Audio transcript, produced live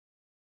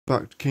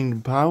Back to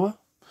Kingdom Power,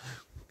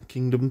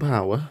 Kingdom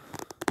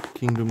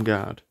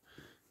Guard.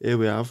 Here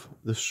we have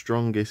the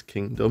strongest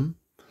kingdom.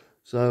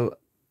 So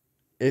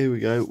here we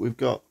go. We've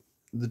got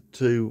the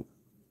two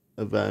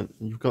event.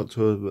 You've got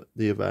to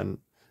the event,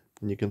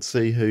 and you can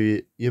see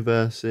who you're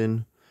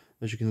versing.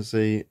 As you can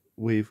see,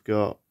 we've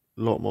got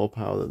a lot more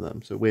power than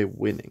them, so we're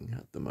winning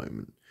at the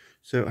moment.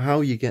 So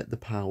how you get the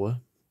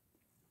power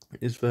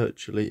is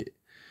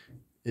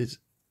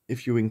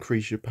if you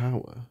increase your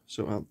power.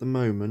 So at the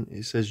moment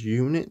it says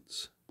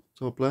units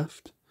top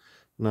left,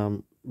 and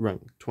I'm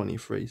ranked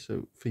 23.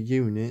 So for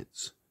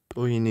units,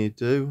 all you need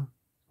to do,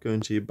 go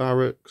into your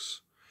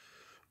barracks,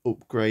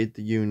 upgrade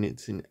the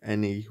units in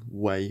any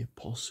way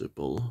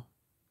possible.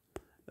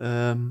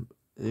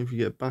 If you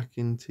get back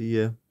into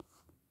your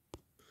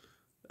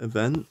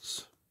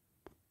events,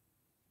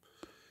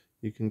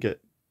 you can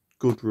get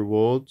good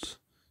rewards,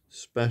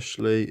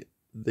 especially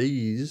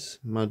these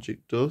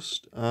magic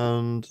dust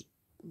and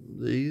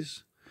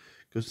these,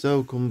 because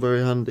they'll come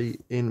very handy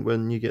in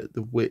when you get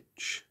the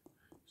witch.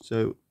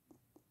 So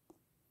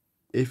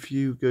if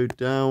you go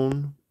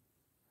down,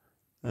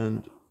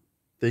 and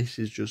this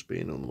is just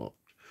being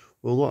unlocked,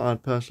 well, what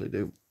I'd personally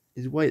do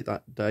is wait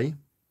that day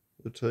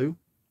or two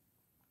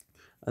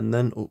and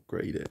then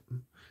upgrade it,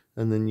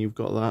 and then you've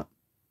got that,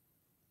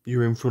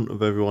 you're in front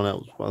of everyone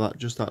else by that,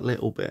 just that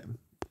little bit,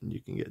 and you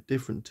can get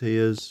different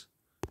tiers.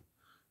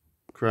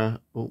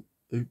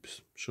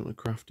 Oops, shouldn't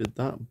have crafted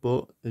that,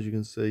 but as you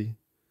can see,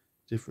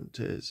 different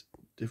tiers,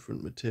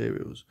 different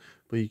materials.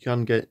 But you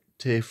can get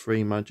tier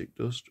 3 magic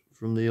dust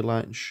from the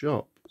Alliance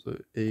shop. So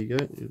here you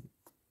go, you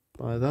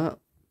buy that.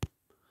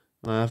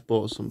 And I have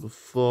bought some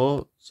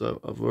before, so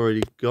I've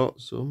already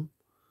got some,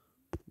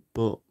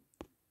 but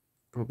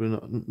probably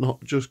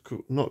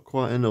not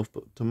quite enough.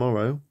 But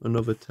tomorrow,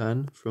 another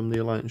 10 from the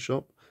Alliance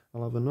shop,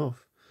 I'll have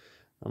enough.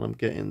 And I'm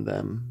getting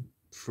them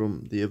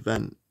from the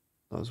event.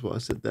 That's what I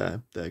said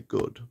there, they're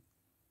good.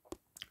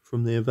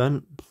 From the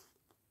event,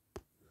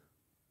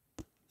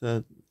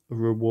 they're a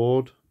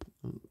reward.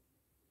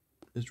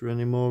 Is there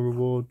any more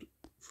reward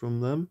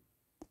from them?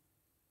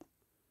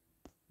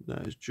 No,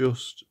 it's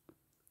just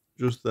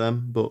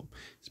them, but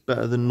it's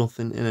better than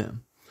nothing in it.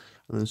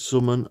 And then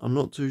summon, I'm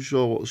not too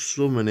sure what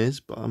summon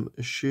is, but I'm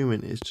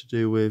assuming it's to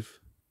do with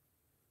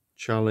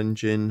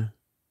challenging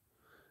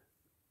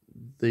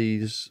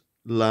these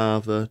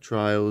lava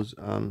trials,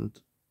 and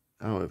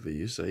however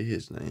you say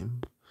his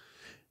name.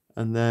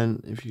 And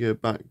then if you go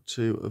back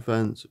to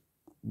events,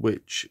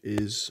 which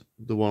is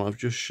the one I've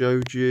just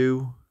showed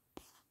you,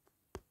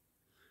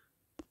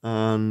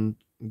 and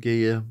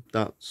gear,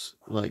 that's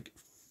like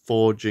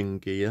forging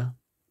gear.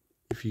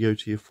 If you go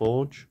to your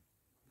forge,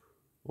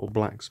 or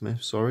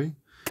blacksmith, sorry,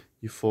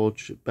 you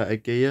forge better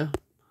gear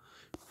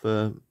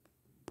for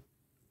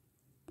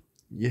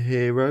your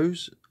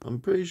heroes. I'm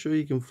pretty sure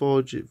you can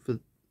forge it for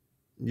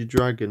your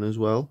dragon as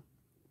well,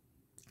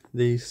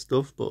 these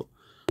stuff, but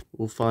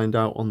we'll find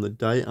out on the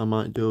day. I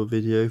might do a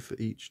video for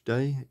each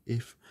day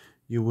if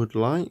you would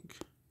like.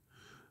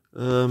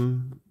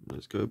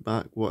 Let's go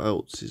back. What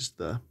else is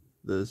there?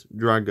 There's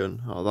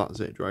dragon. Oh, that's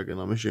it, dragon.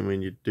 I'm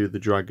assuming you do the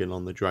dragon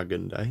on the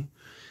dragon day.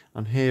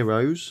 And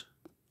heroes,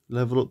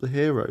 level up the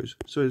heroes.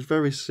 So it's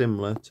very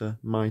similar to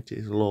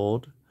Mighty's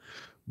Lord,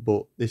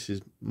 but this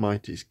is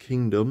Mighty's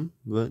Kingdom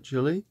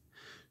virtually.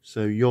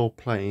 So you're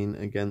playing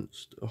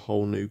against a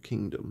whole new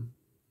kingdom.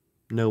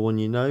 No one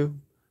you know,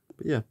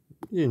 but yeah,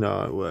 you know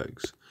how it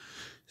works.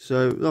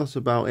 So that's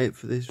about it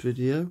for this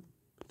video.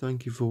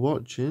 Thank you for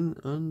watching,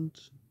 and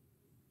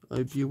I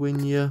hope you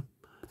win your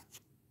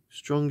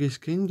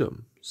strongest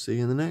kingdom. See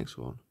you in the next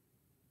one.